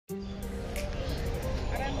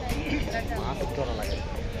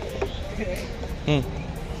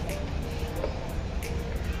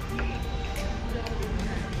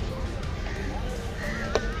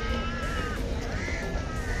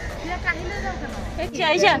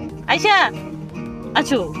আইসা আইসা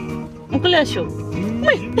আছো মুকুলে আসো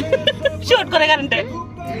শর্ট করে কারেন্টে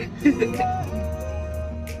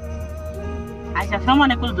আচ্ছা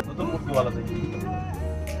সমানে করে তো মুক্তি ভালো থাকে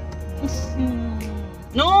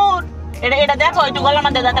নূর এটা দেখো একটু গলার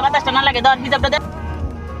মধ্যে যাতে বাতাসটা না লাগে ধর হিজাবটা দেখ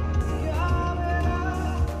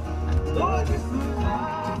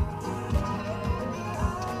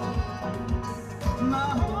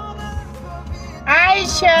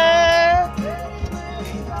আয়েশা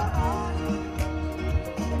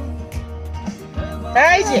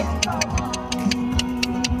এই যে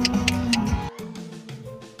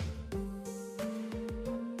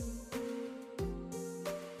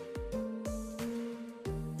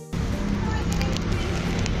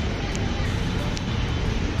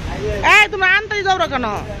এই তুমি আনতে যাও না কেন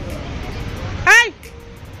এই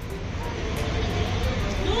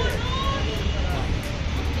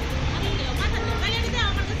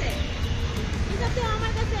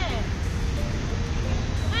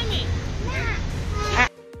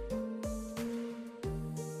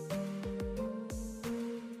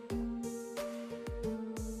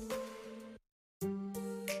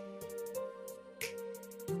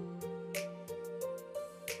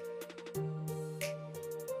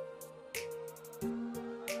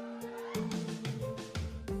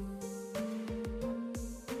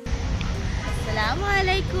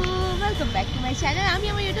আসসালামুয়ালাইকুম welcome back to my channel আমি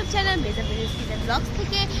আমার ইউটিউব চ্যানেল মেহজাবেন ব্লগস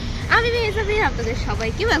থেকে আমি মেহজাবেন আপনাদের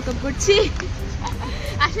সবাইকে ওয়েলকাম করছি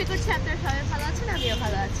আশা করছি আপনারা সবাই ভালো আছেন আমিও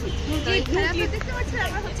ভালো আছি তো এখানে আপনারা দেখতে পাচ্ছেন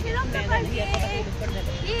আমরা হচ্ছে রমনা পার্কে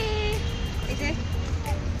এই যে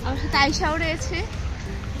আমার সাথে আয়েশাও রয়েছে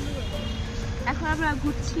এখন আমরা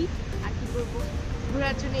ঘুরছি আর কি করবো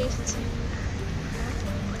ঘোরার জন্য এসেছি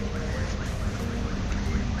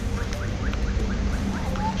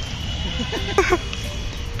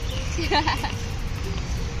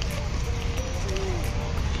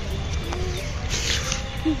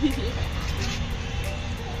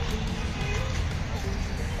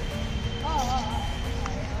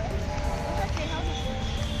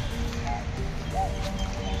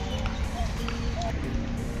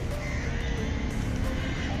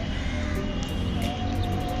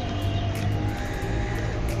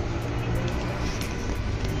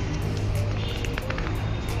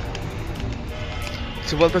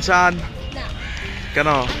বলতে চান কেন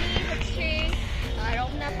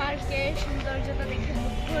রমনা পার্কের সৌন্দর্যতা দেখে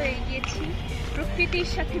মুগ্ধ হয়ে গিয়েছি প্রকৃতির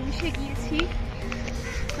সাথে মিশে গিয়েছি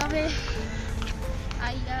তবে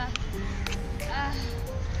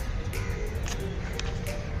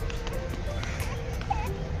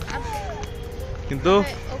কিন্তু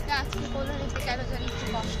ওকে আজকে বলে নিতে কেন জানি একটু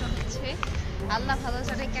কষ্ট হচ্ছে আল্লাহ ভালো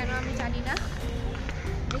জানে কেন আমি জানি না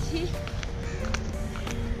দেখি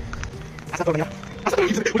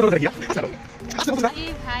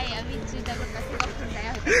ভাই আমি চিন্তা করতেছি কখন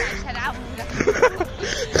দেখা হচ্ছে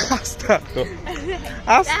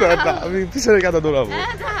আমি পিছনে কাদা দৌড়াবো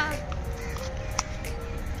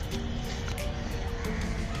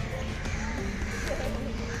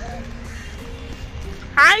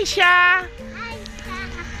আয়েশা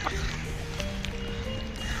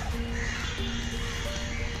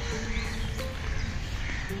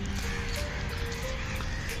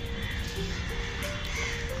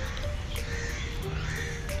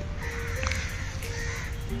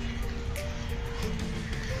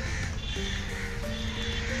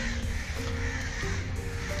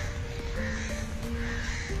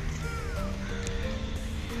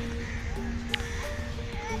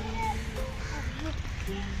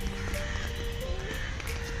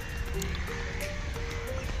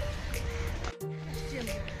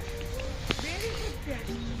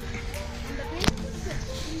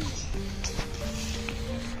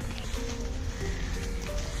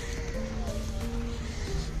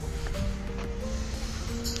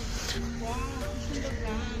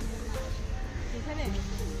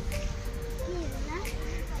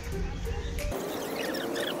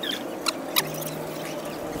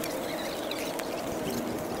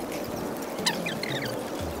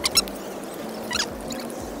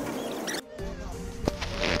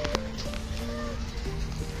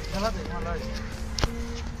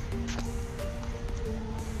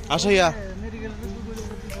আসো ইয়া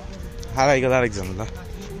হারাই গেল আরেকজন না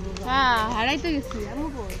হ্যাঁ হারাইতে গেছি আমি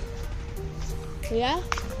বল ইয়া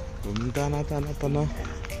টানা টানা টানা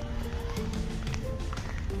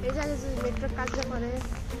এই জায়গায় যে মেট্রো কাজ করে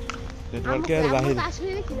নেটওয়ার্কের বাহির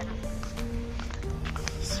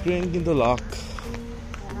স্ক্রিন কিন্তু লক।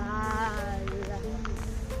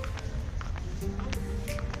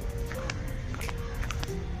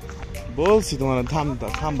 বলছি তোমার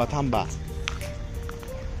থামবা থামবা।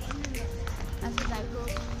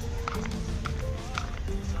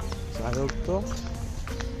 যাই হোক তো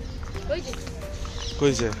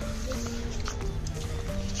কইছে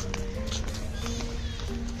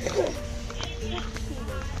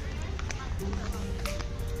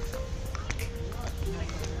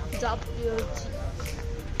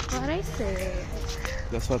What I said.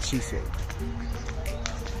 That's what she said.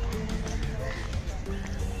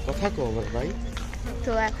 কথা কও ভাই।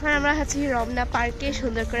 তো এখন আমরা হচ্ছে রমনা পার্কে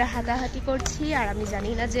সুন্দর করে হাঁটাহাঁটি করছি, আর আমি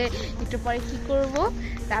জানি না যে একটু পরে কি করব।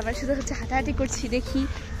 তারপর শুধু হচ্ছে হাঁটাহাঁটি করছি, দেখি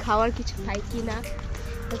খাওয়ার কিছু পাই কি না।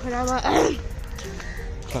 এখন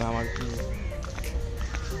আমার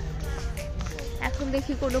এখন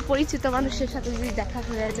দেখি কোনো পরিচিত মানুষের সাথে যদি দেখা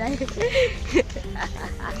হয়ে যায়।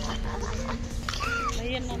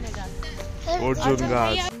 অর্জুন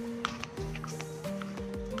গাছ।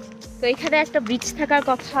 তো এখানে একটা ব্রিজ থাকার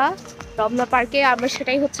কথা রমনা পার্কে, আমরা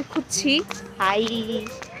সেটাই হচ্ছে খুঁজছি।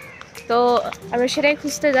 তো আমরা সেটাই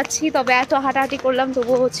খুঁজতে যাচ্ছি, তবে এত হাঁটাহাঁটি করলাম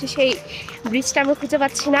তবুও হচ্ছে সেই ব্রিজটা আমরা খুঁজে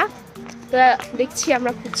পাচ্ছি না। তো দেখছি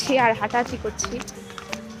আমরা খুঁজছি আর হাঁটাহাঁটি করছি।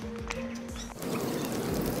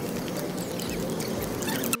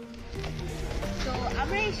 তো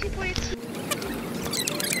আমরা এসে পড়েছি,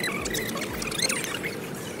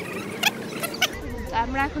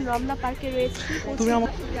 আমরা এখন রমনা পার্কে রয়েছি। তুমি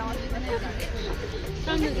আমার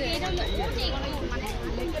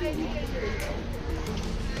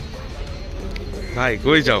ভাই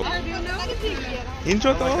কই যাও?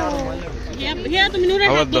 ইন্ট্রো তো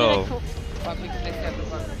আবার দাও।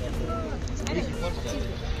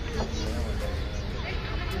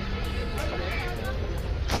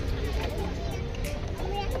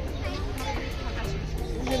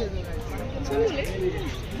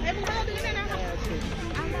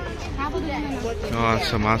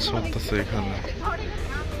 আচ্ছা মাছ মারতেছে এখানে।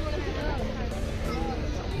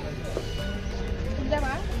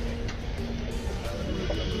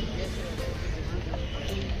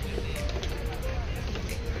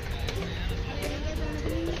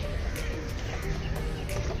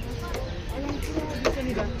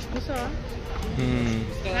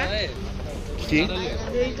 কি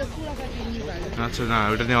আচ্ছা না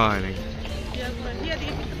ওটা নেওয়া হয়নি।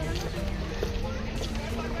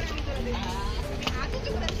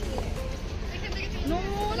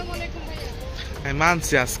 আমি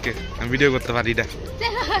মানছি আজকে আমি ভিডিও করতে পারি না,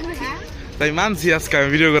 তাই মানছি আজকে আমি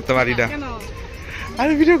ভিডিও করতে পারি না।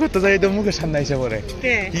 আমি ভিডিও করতে যাই তো মুখের সামনে এসে পড়ে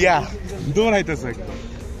ইয়া দৌড়াইতেছে।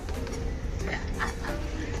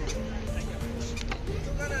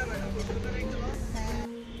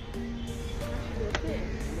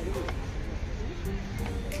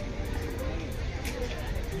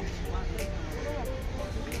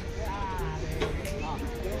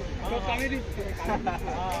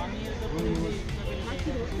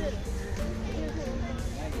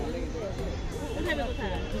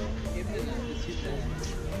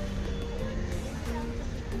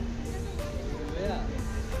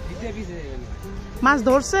 মাছ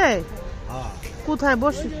ধরছে কোথায়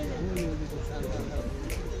বসে?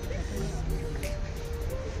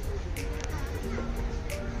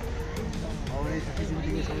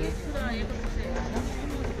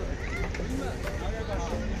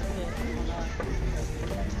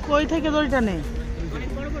 কই থেকে দড়িটা নেই?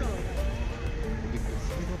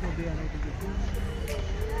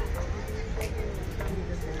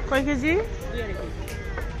 কয় কেজি?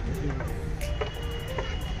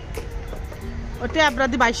 ওটা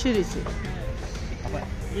আপনাদের 22 রয়েছে।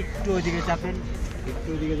 একটু ওইদিকে চাপেন, একটু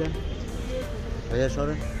ওইদিকে যান ভাইয়া,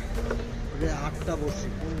 সরেন। 8টা বসি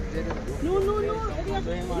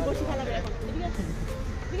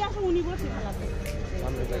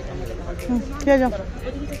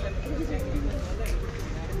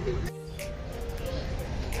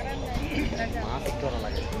মাছ ধরা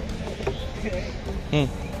লাগে।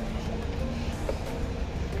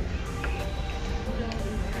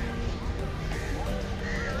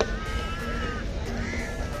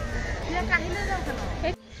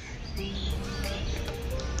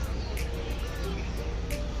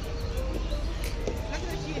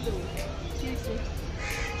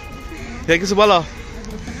 কিছু বলো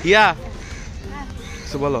ইয়া,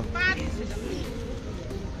 কিছু বলো।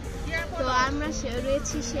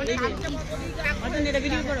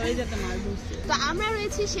 তো আমরা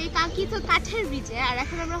রয়েছি সেই কাকি তো কাঠের ব্রিজে, আর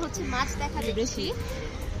এখন আমরা হচ্ছে মাছ দেখা দেখছি।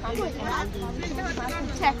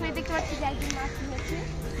 এখন দেখতে পাচ্ছি যে একদিন মাছ হয়েছে,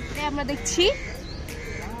 এটাই আমরা দেখছি।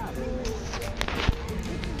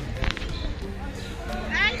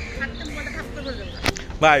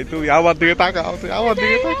 ভাই তুমি আমার দিকে তাকাও, তুমি আমার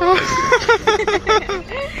দিকে তাকাও।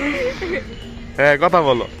 হ্যাঁ কথা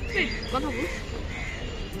বলো, কথা বল।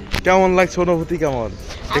 কেমন লাগছে, অনুভূতি কেমন?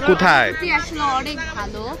 কোথায়? আসলে অনেক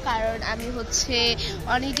ভালো, কারণ আমি হচ্ছে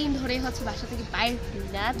অনেকদিন ধরে হচ্ছে বাসা থেকে বাইরে ফিরি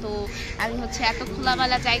না, তো আমি হচ্ছে এত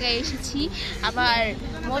খোলামেলা জায়গায় এসেছি, আমার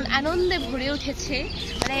মন আনন্দে ভরে উঠেছে,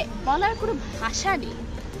 মানে বলার কোনো ভাষা নেই।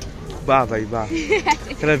 বাহ ভাই বাহ।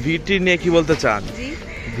 তাহলে ভিড়টি নিয়ে কি বলতে চান?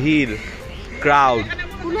 ভিড়, ক্রাউড,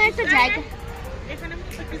 কোনো একটা জায়গা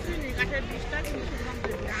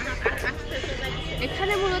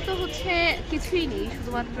এখানে মূলত হচ্ছে কিছুই নেই,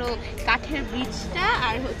 শুধুমাত্র কাঠের ব্রিজটা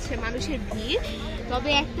আর হচ্ছে মানুষের ভিড়। তবে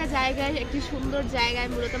একটা জায়গায়, একটি সুন্দর জায়গায়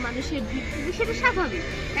মূলত মানুষের ভিড় থাকবে, সেটা স্বাভাবিক,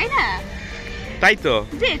 তাই না? তাই তো।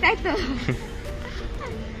 জি তাই তো।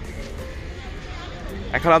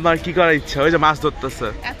 এখন আপনার কি করার ইচ্ছা? ওই যে মাছ ধরতেছে,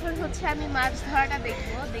 এখন হচ্ছে আমি মাছ ধরাটা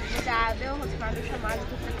দেখবো যে আদৌ হচ্ছে মানুষরা মাছ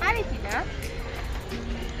ধরতে পারে কিনা,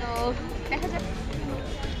 তো দেখা যাক।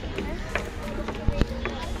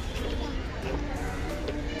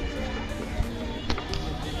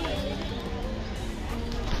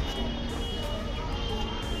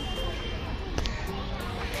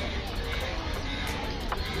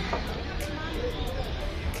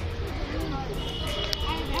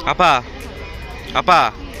 আপা আপা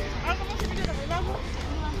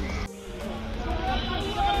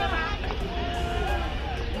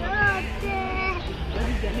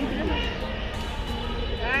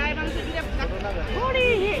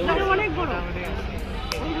অনেক বড়,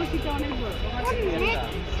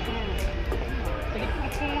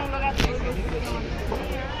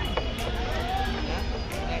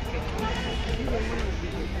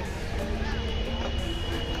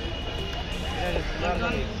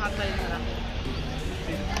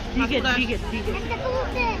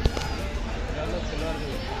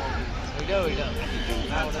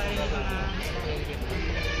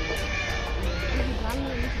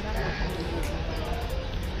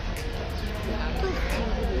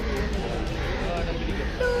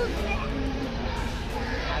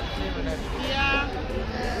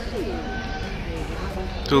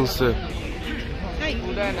 চলছে।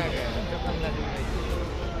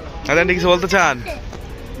 কিছু বলতে চান?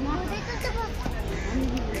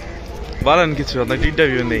 বলেন কিছু, আপনার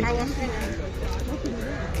ইন্টারভিউ নেই।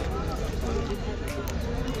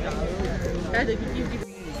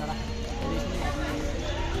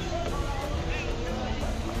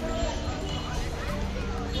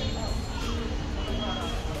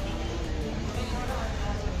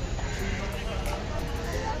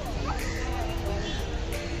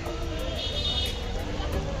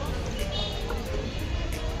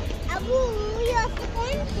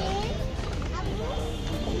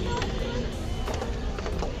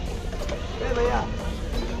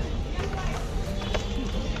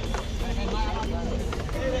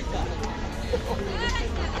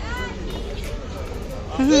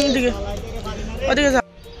 ওদিকে ওদিকে যা।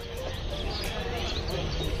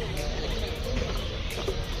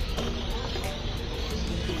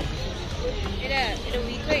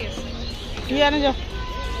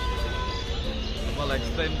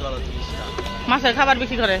 মাছের খাবার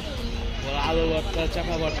বিক্রি করে, আলু ভর্তা,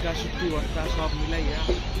 চাপা ভর্তা, শুটকি ভর্তা সব মিলাইয়া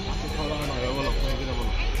মাছের খাবার বানানো হবে। বলো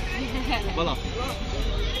বলো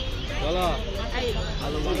বলো।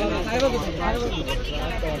 আলু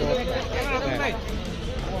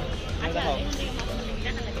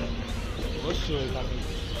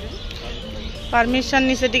পারমিশন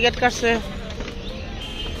নিচে টিকিট কাটছে।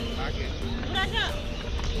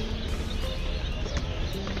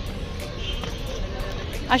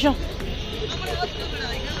 আসো,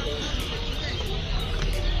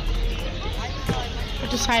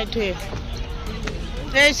 একটু সাইড হয়ে,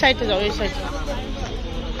 এই সাইডে যাও, এই সাইডে।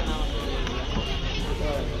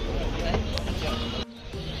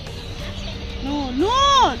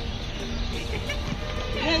 নূর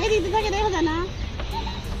এদিকে থাকে, দেখা যায় না।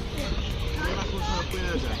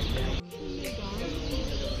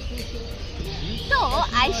 তো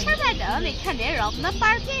আয়শা ম্যাডাম এখানে রমনা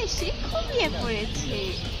পার্কে এসে ঘুমিয়ে পড়েছে।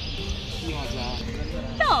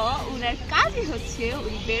 তো উনার কাজই হচ্ছে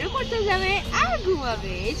উনি বেরো করতে যাবে আর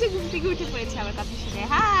ঘুমাবে। এই যে ঘুম থেকে উঠে পড়েছে আমার কথা শুনে।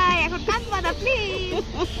 হাই, এখন কাজ বাঁধা প্লিজ।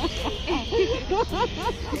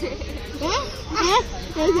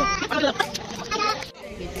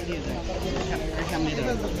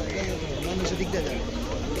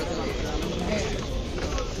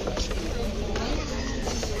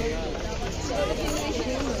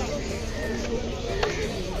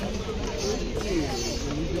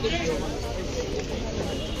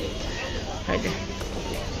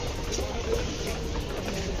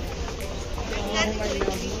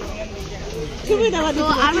 তো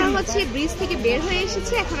আমরা হচ্ছে ব্রিজ থেকে বের হয়ে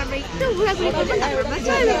এসেছি, এখন আমরা একটু ঘোরাঘুরি করবো, তারপর আমরা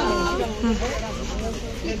চলে যাবো।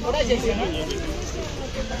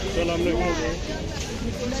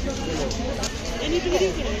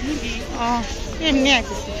 এমনি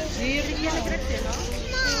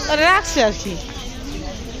রাখছে আর কি।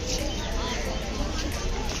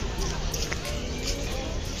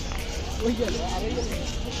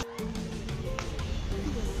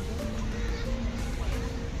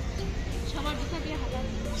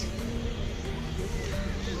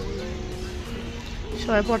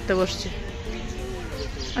 সবাই পড়তে বসছে,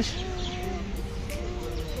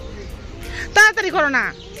 তাড়াতাড়ি করো না।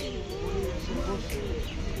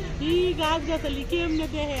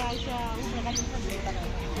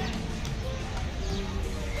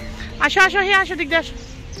 আসো আসো, হে আসো, দিক দিয়ে আসো।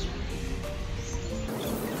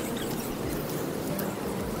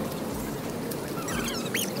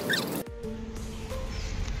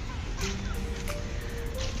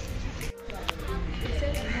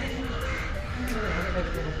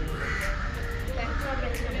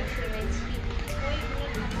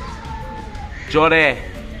 জোরে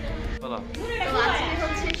তো আজকে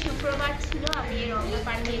হচ্ছে শুক্রবার ছিল, আমি এই রমনা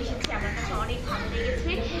পার্কে এসেছি, আমার কাছে অনেক ভালো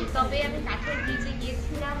লেগেছে। তবে আমি কাঠের ব্রিজে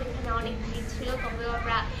গিয়েছিলাম, এখানে অনেক ভিড় ছিল, তবে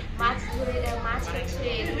আমরা মাছ হচ্ছে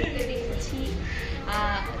ঘুরতে দেখেছি।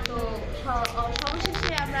 তো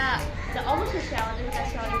অবশেষে আমাদের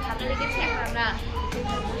কাছে অনেক ভালো লেগেছে। এখন আমরা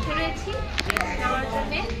বসে রয়েছি নেওয়ার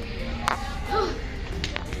জন্য।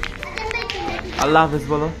 আল্লাহ হাফেজ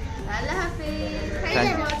বলো। আল্লাহ হাফেজ, thank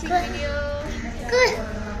you for watching video.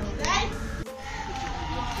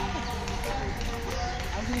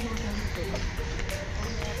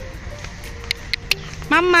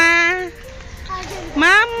 মাম্মা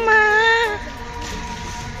মাম্মা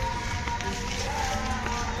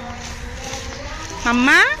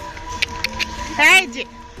মাম্মা, এই যে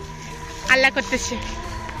আল্লাহ করতেছে।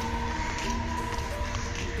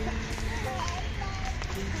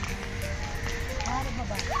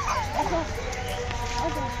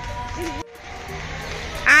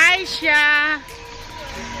 আয়শা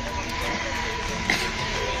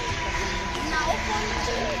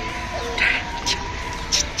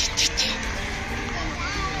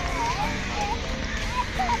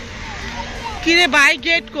কিরে ভাই,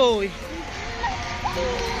 গেট কই?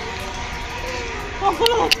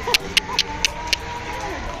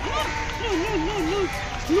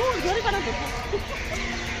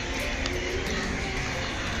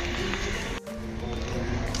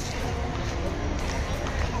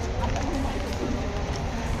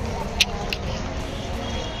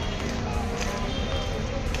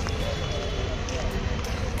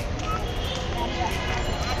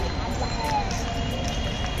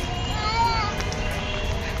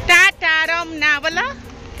 না বলো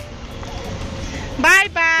বাই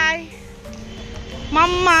বাই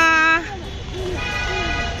মাম্মা,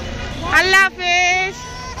 আল্লাহ হাফেজ।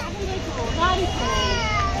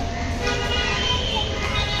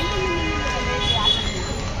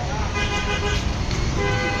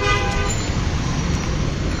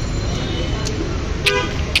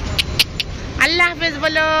 আল্লাহ হাফেজ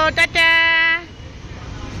বলো, টাটা।